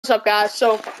What's up, guys?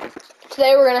 So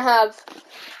today we're gonna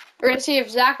see if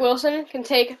Zack Wilson can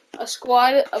take a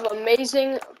squad of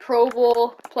amazing Pro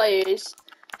Bowl players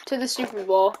to the Super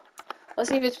Bowl.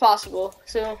 Let's see if it's possible.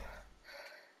 So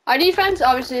our defense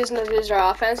obviously isn't as good as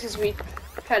our offense because we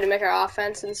try to make our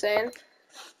offense insane.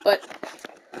 But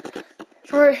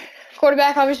for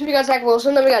quarterback, obviously we got Zack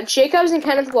Wilson. Then we got Jacobs and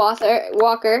Kenneth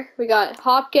Walker. We got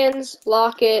Hopkins,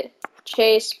 Lockett,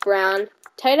 Chase, Brown.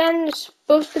 Tight end is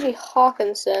supposed to be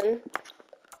Hawkinson.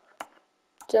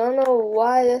 Don't know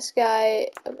why this guy.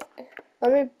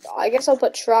 I guess I'll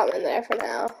put Trotman there for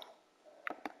now.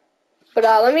 But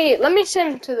let me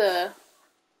sim to the.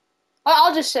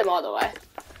 I'll just sim all the way.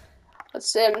 Let's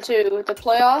sim to the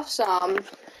playoffs.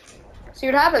 See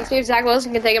what happens. See if Zack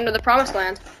Wilson can take him to the promised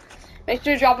land. Make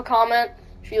sure to drop a comment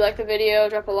if you like the video.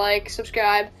 Drop a like,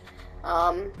 subscribe.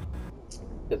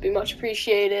 It'd be much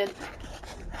appreciated.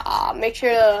 Make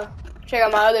sure to check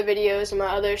out my other videos and my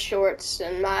other shorts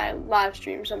and my live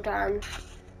stream sometime.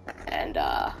 And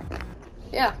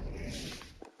yeah,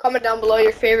 comment down below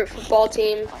your favorite football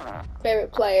team,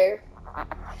 favorite player,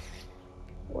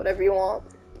 whatever you want.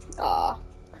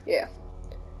 Yeah.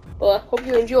 Well, I hope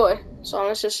you enjoy. As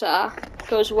long as this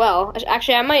goes well.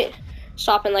 Actually, I might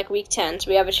stop in like week 10,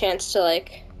 so we have a chance to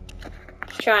like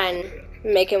try and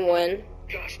make him win.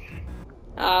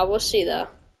 We'll see though.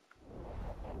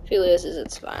 If he loses,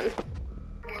 it's fine.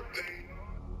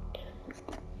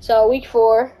 So week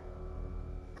 4,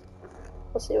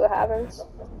 we'll see what happens.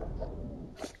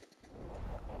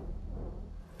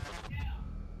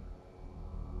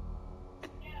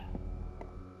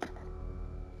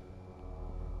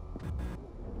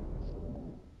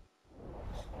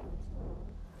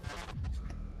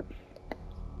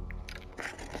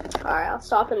 Alright, I'll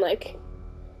stop in like,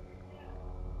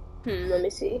 let me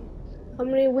see.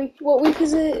 What week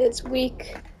is it? It's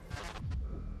week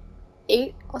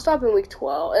 8? I'll stop in week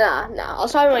 12. Nah, I'll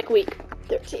stop in like week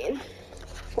 13,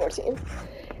 14.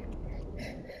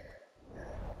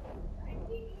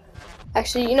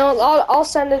 Actually, you know, I'll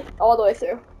send it all the way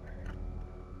through.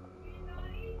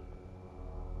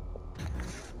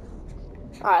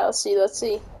 Alright, let's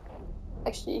see.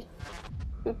 Actually,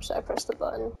 oops, I pressed the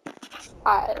button.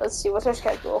 Alright, let's see, what's our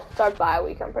schedule? It's our bye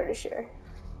week, I'm pretty sure.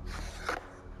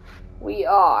 We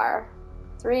are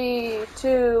 3,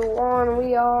 2, 1,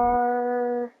 we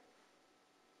are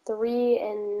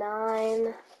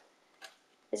 3-9.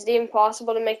 Is it even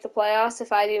possible to make the playoffs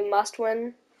if I do must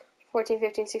win? 14,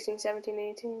 15, 16, 17,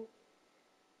 18.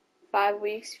 5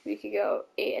 weeks, we could go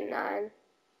 8-9.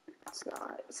 It's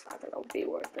not gonna be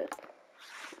worth it.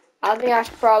 I think I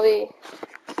should probably,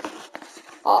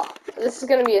 this is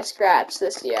gonna be a scratch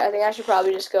this year. I think I should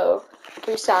probably just go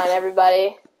re-sign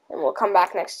everybody, and we'll come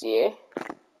back next year.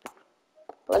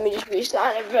 Let me just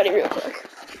re-sign everybody real quick.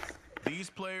 These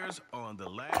players are on the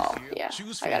last year. Yeah,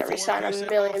 Choose I gotta re-sign a 4%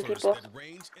 million people. that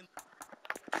range in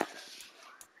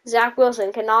Zack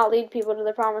Wilson cannot lead people to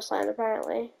the promised land,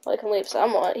 apparently. Well, he can lead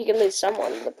someone. He can lead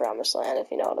someone to the promised land,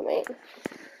 if you know what I mean.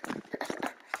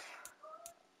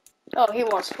 Oh, he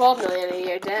wants $12 million a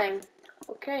year. Dang.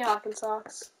 Okay, Hawkins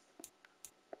Sox.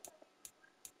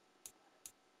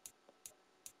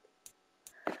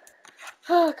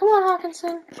 Oh, come on,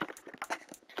 Hawkinson.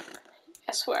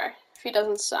 I swear, if he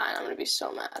doesn't sign, I'm gonna be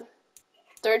so mad.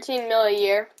 13 mil a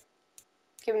year,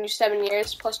 giving you 7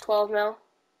 years plus 12 mil.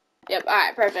 Yep. All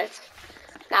right, perfect.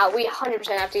 Now we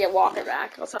 100% have to get Walker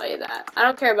back. I'll tell you that. I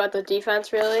don't care about the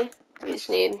defense really. We just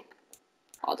need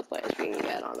all the players we can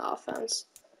get on offense.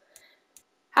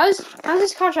 How's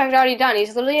his contract already done?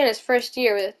 He's literally in his first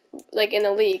year with like in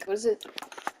the league. What is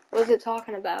it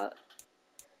talking about?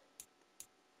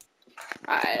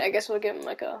 Alright, I guess we'll give him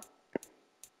like a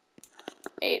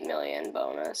 8 million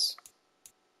bonus.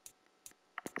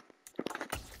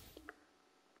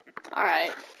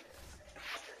 Alright.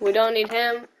 We don't need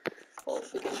him. Well,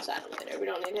 we can sign him later. We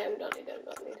don't need him, don't need him.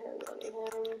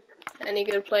 Any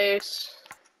good players?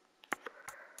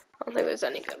 I don't think there's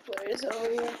any good players over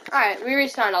here. Alright, we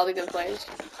re-signed all the good players.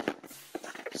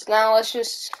 So now let's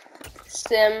just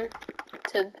sim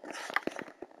to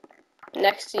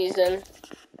next season.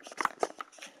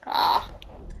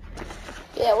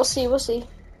 Yeah, we'll see.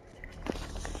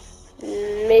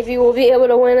 Maybe we'll be able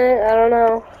to win it. I don't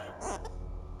know.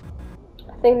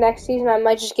 I think next season I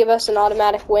might just give us an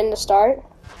automatic win to start.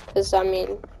 Because, I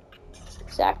mean,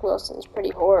 Zack Wilson's pretty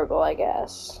horrible, I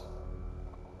guess.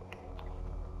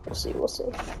 We'll see.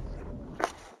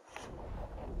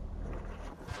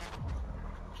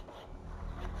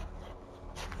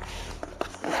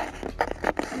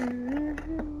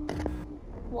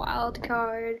 Wild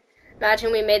card.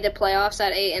 Imagine we made the playoffs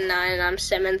at 8-9 and I'm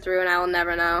simming through and I will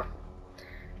never know.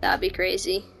 That'd be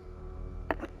crazy.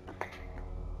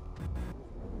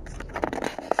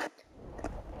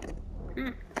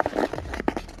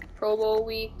 Pro Bowl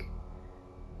week.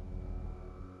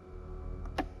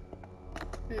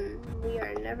 We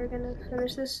are never gonna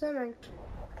finish this summer.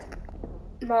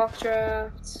 Mock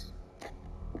drafts.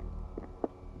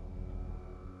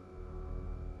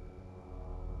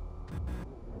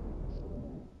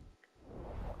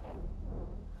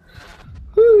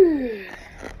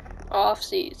 Off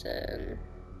season.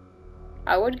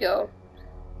 I would go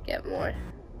get more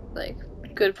like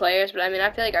good players, but I mean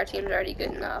I feel like our team's already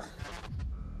good enough.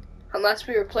 Unless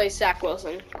we replace Zack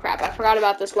Wilson. Crap, I forgot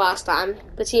about this last time.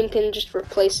 The team can just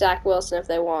replace Zack Wilson if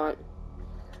they want.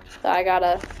 So I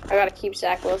gotta keep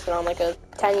Zack Wilson on like a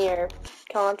 10-year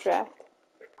contract.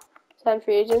 10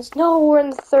 free agents. No, we're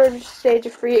in the third stage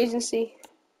of free agency.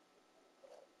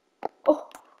 Oh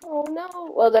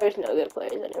no. Well, there's no good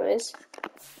players anyways.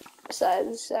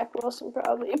 Besides Zack Wilson,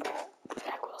 probably.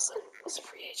 Zack Wilson was a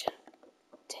free agent.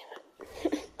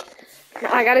 Damn it.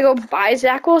 I gotta go buy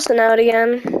Zack Wilson out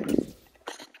again.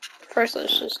 First,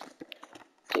 let's just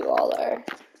do all our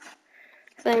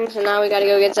things, and now we gotta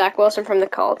go get Zack Wilson from the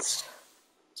Colts.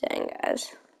 Dang,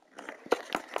 guys.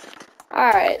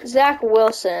 Alright, Zack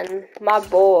Wilson, my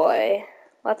boy.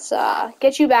 Let's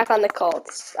get you back on the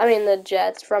Colts. I mean, the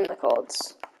Jets from the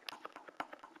Colts.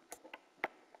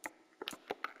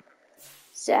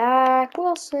 Zack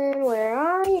Wilson, where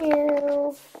are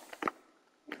you?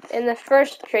 In the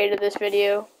first trade of this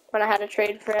video, when I had to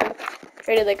trade for him,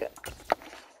 traded like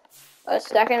a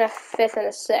second, a fifth, and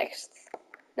a sixth.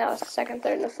 Now it's a second,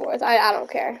 third, and a fourth. I don't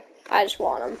care. I just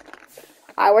want him.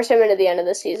 Alright, we're simming to the end of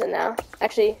the season now.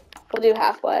 Actually, we'll do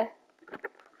halfway.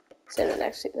 Sim to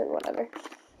next season, whatever.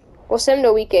 We'll sim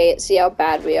to week 8, see how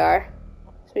bad we are.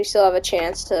 So we still have a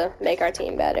chance to make our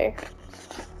team better.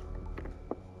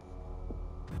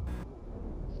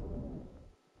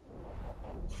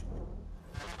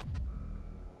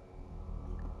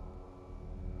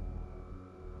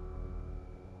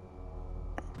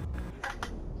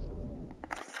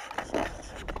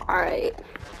 Alright.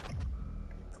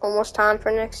 Almost time for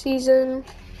next season.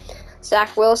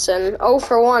 Zack Wilson, 0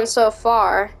 for 1 so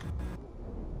far.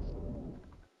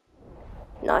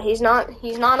 No, he's not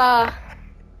living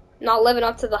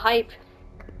up to the hype.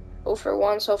 0 for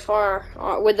 1 so far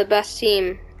with the best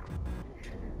team.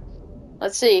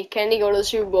 Let's see, can he go to the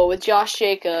Super Bowl with Josh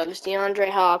Jacobs, DeAndre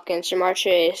Hopkins, Jamar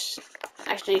Chase?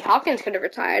 Actually, Hopkins could have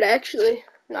retired, actually.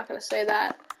 I'm not going to say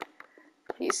that.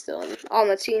 He's still on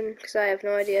the team, because I have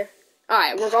no idea.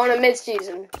 Alright, we're going to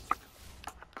mid-season.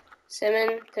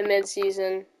 Simming to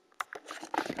mid-season.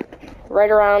 Right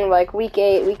around, like, week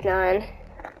 8, week 9.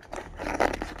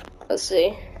 Let's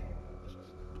see.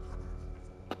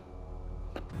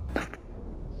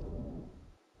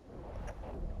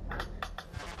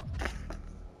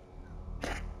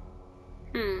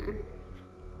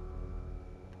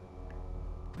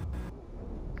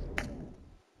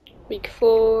 Week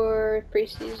 4,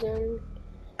 preseason.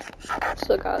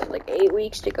 Still got like 8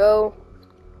 weeks to go.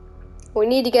 We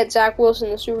need to get Zack Wilson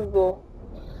in the Super Bowl.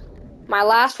 My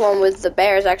last one with the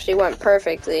Bears actually went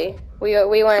perfectly.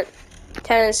 We went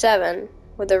 10-7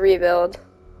 with the rebuild,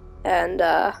 and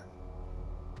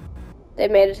they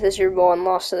made it to the Super Bowl and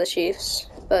lost to the Chiefs.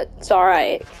 But it's all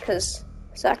right because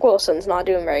Zack Wilson's not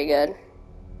doing very good.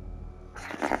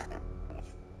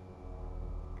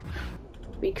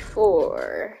 Week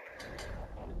 4.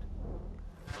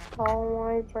 All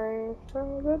my brain.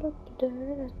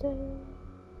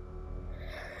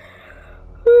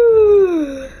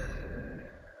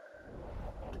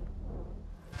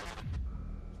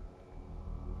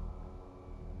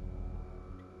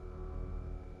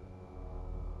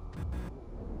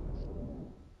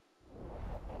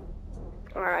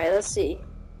 Alright, let's see.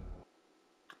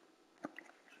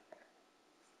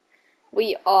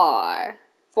 We are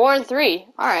 4-3.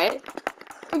 Alright.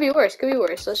 Could be worse, could be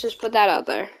worse. Let's just put that out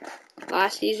there.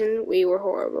 Last season, we were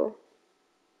horrible.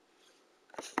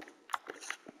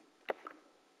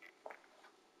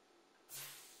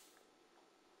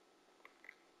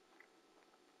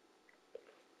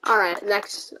 Alright,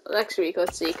 next week,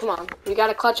 let's see. Come on. We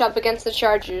gotta clutch up against the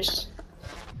Chargers.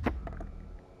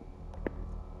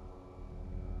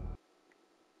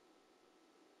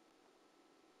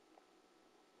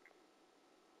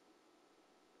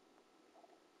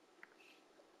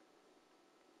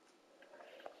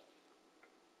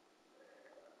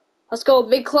 Let's go,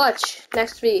 big clutch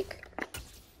next week.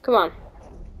 Come on.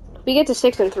 If we get to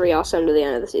 6-3, I'll send to the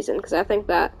end of the season, because I think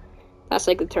that's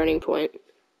like the turning point.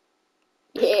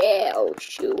 Yeah, oh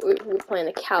shoot, we're playing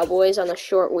the Cowboys on a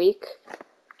short week.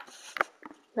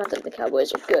 Not that the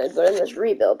Cowboys are good, but in this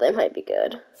rebuild, they might be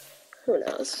good. Who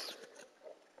knows?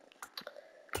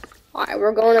 Alright,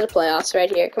 we're going to the playoffs right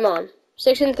here. Come on.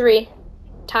 6-3.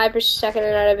 Tied for second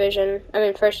in our division. I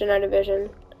mean, first in our division.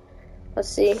 Let's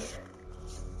see.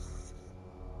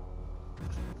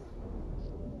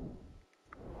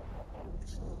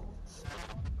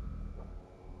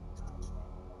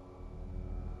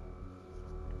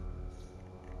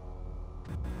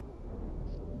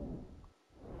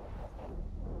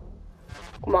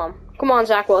 Come on. Come on,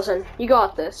 Zack Wilson. You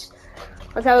got this.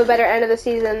 Let's have a better end of the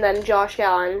season than Josh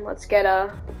Allen. Let's get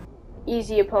a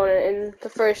easy opponent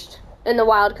in the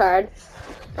wild card.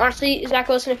 Honestly, Zack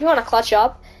Wilson, if you want to clutch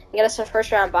up and get us a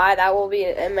first round bye, that will be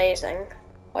amazing.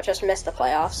 Watch us miss the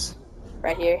playoffs.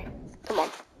 Right here. Come on.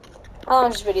 How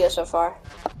long is this video so far?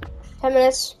 10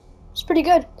 minutes. It's pretty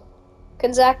good.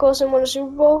 Can Zack Wilson win a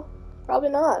Super Bowl? Probably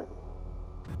not.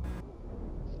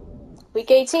 Week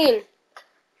 18.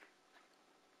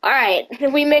 Alright,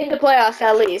 we made the playoffs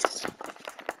at least.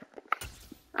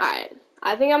 Alright,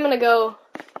 I think I'm not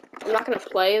gonna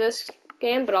play this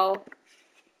game, but I'll,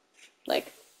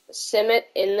 like, sim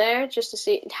it in there just to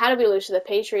see. How did we lose to the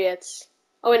Patriots?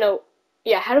 Oh, wait, no.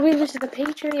 Yeah, how did we lose to the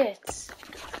Patriots?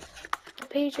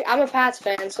 I'm a Pats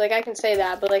fan, so, like, I can say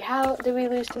that, but, like, how did we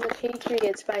lose to the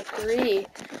Patriots by 3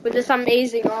 with this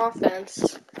amazing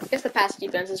offense? I guess the Pats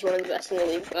defense is one of the best in the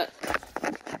league, but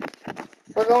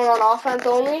we're going on offense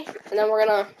only, and then we're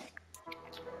gonna,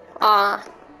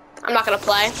 I'm not gonna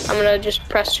play. I'm gonna just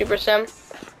press Super Sim.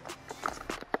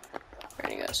 We're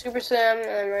gonna go Super Sim, and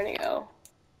then we're gonna go.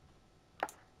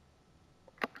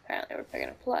 Apparently, we're picking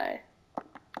a play.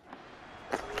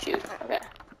 Shoot. Okay.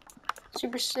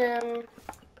 Super Sim.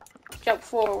 Jump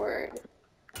forward.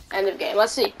 End of game.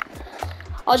 Let's see.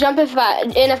 I'll jump if I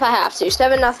have to.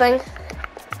 7-0.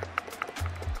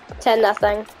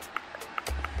 10-0.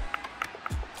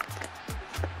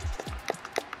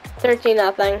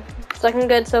 13-0. It's looking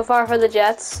good so far for the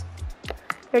Jets.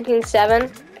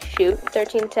 13-7. Shoot.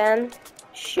 13-10.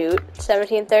 Shoot.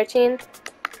 17-13.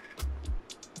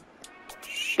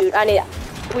 Shoot. I need that.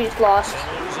 We just lost.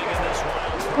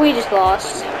 We just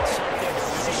lost.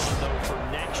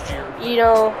 You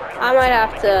know, I might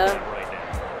have to.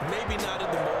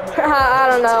 I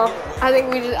don't know. I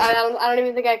think I don't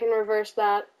even think I can reverse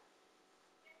that.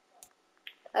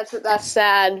 That's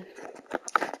sad.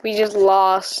 We just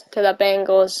lost to the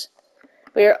Bengals.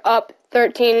 We were up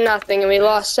 13-0 and we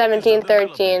lost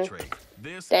 17-13.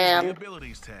 Damn.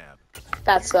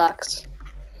 That sucks.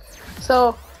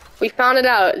 So, we found it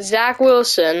out. Zack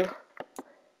Wilson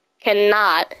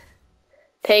cannot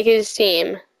take his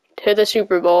team to the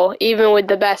Super Bowl, even with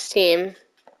the best team.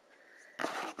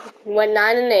 Went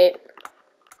 9-8.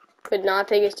 Could not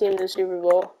take his team to the Super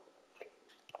Bowl.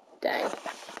 Dang.